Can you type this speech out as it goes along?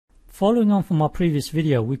following on from our previous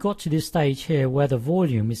video, we got to this stage here where the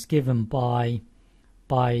volume is given by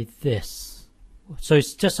this. So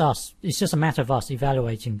it's just a matter of us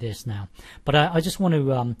evaluating this now. But I just want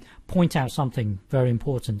to point out something very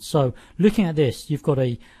important. So looking at this, you've got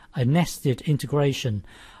a nested integration.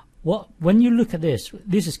 When you look at this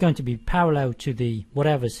is going to be parallel to the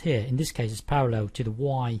whatever's here. In this case, it's parallel to the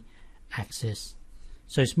y-axis.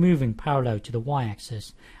 So it's moving parallel to the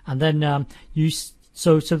y-axis. And then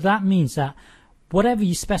so that means that whatever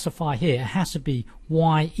you specify here has to be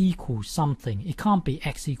y equals something. It can't be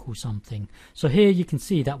x equals something. So here you can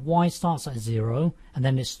see that y starts at 0 and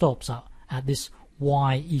then it stops at this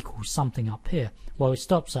y equals something up here. Well, it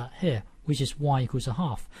stops at here, which is y equals a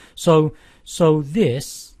half. So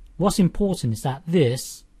this, what's important is that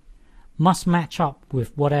this must match up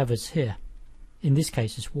with whatever's here. In this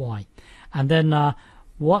case, it's y. And then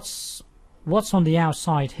what's on the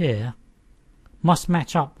outside here must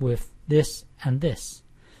match up with this and this.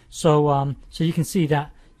 So you can see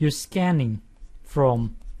that you're scanning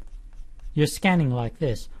like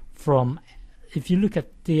this from, if you look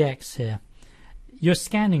at dx here, you're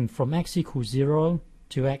scanning from x equals 0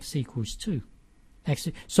 to x equals 2.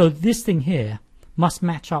 So this thing here must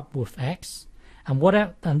match up with x, and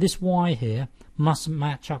this y here must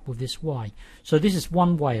match up with this y. So this is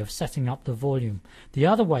one way of setting up the volume. The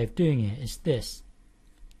other way of doing it is this.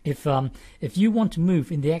 If you want to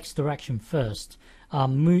move in the x direction first,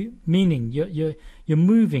 meaning you're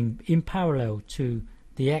moving in parallel to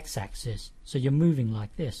the x-axis, so you're moving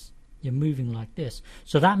like this. You're moving like this.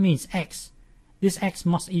 So that means this x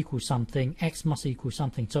must equal something. X must equal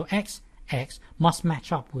something. So x must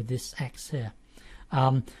match up with this x here,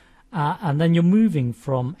 and then you're moving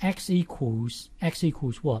from x equals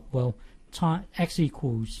what? Well,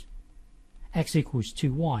 x equals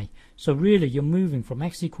 2y. So really you're moving from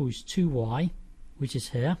x equals 2y, which is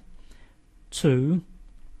here, to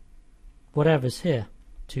whatever's here,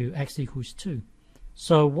 to x equals 2.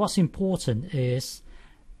 So what's important is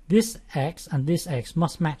this x and this x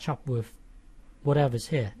must match up with whatever's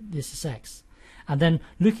here. This is x. And then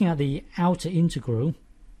looking at the outer integral,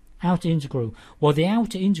 well, the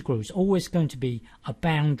outer integral is always going to be a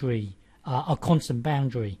boundary, a constant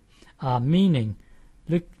boundary, meaning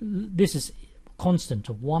look, this is constant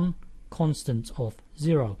of 1, constant of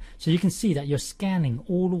 0. So you can see that you're scanning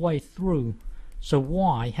all the way through. So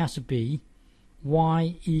y has to be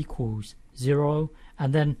y equals 0,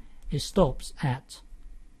 and then it stops at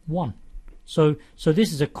 1. So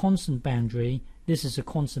this is a constant boundary. This is a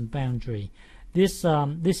constant boundary. This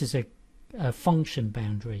is a function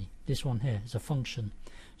boundary. This one here is a function.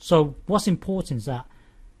 So what's important is that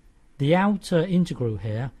the outer integral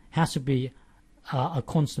here has to be a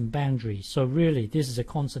constant boundary. So really this is a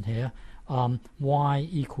constant here, y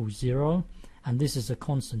equals 0, and this is a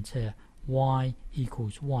constant here, y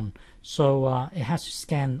equals 1. So it has to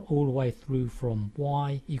scan all the way through from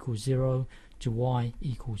y equals 0 to y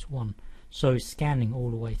equals 1. So it's scanning all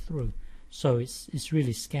the way through. So it's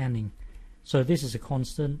really scanning. So this is a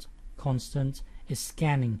constant is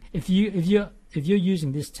scanning. If you're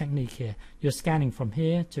using this technique here, you're scanning from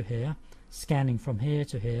here to here, scanning from here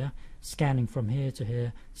to here, scanning from here to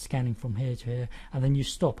here, scanning from here to here, and then you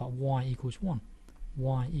stop at y equals 1.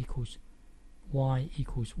 Y equals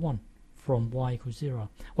 1 from y equals 0.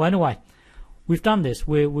 Well, anyway, we've done this.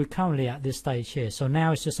 We're currently at this stage here. So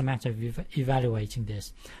now it's just a matter of evaluating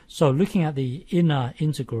this. So looking at the inner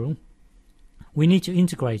integral, we need to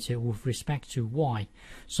integrate it with respect to y.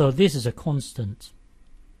 So this is a constant.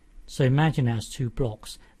 So imagine it has two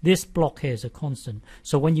blocks. This block here is a constant.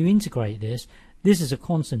 So when you integrate this is a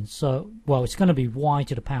constant. So, well, it's going to be y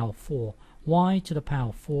to the power 4. Y to the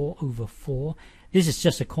power 4 over 4. This is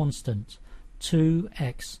just a constant.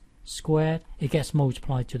 2x squared. It gets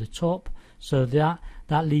multiplied to the top. So that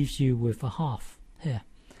leaves you with a half here.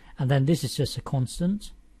 And then this is just a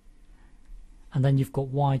constant. And then you've got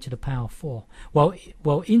y to the power 4.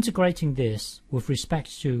 Well, integrating this with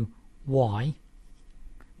respect to y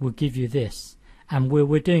will give you this. And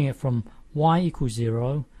we're doing it from y equals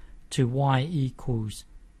 0 to y equals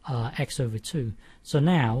x over 2. So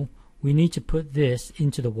now we need to put this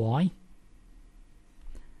into the y,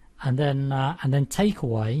 and then take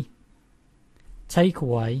away,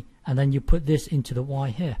 and then you put this into the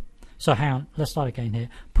y here. So hang on, let's start again here.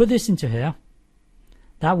 Put this into here.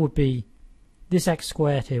 That would be this x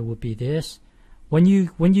squared here would be this. When you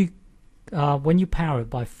power it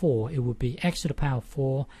by 4, it would be x to the power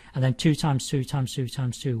 4, and then 2 times 2 times 2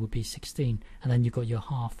 times 2 would be 16, and then you've got your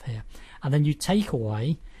half here. And then you take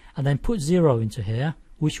away, and then put 0 into here,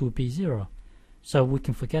 which would be 0. So we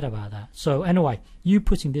can forget about that. So anyway, you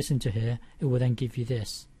putting this into here, it will then give you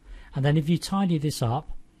this. And then if you tidy this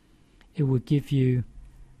up, it will give you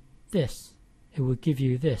this. It will give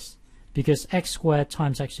you this. Because x squared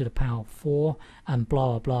times x to the power 4 and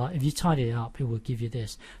blah blah blah, if you tidy it up, it will give you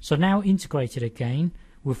this. So now integrate it again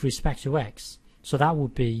with respect to x. So that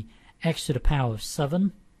would be x to the power of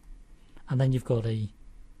 7, and then you've got a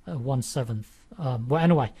 1/7. Well,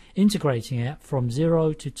 anyway, integrating it from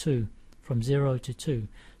 0 to 2, from 0 to 2.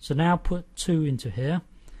 So now put 2 into here.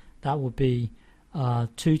 That would be 2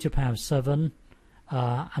 to the power of 7,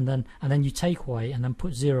 and then you take away and then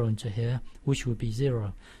put 0 into here, which would be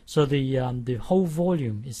 0. So the whole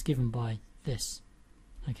volume is given by this.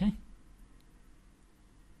 Okay.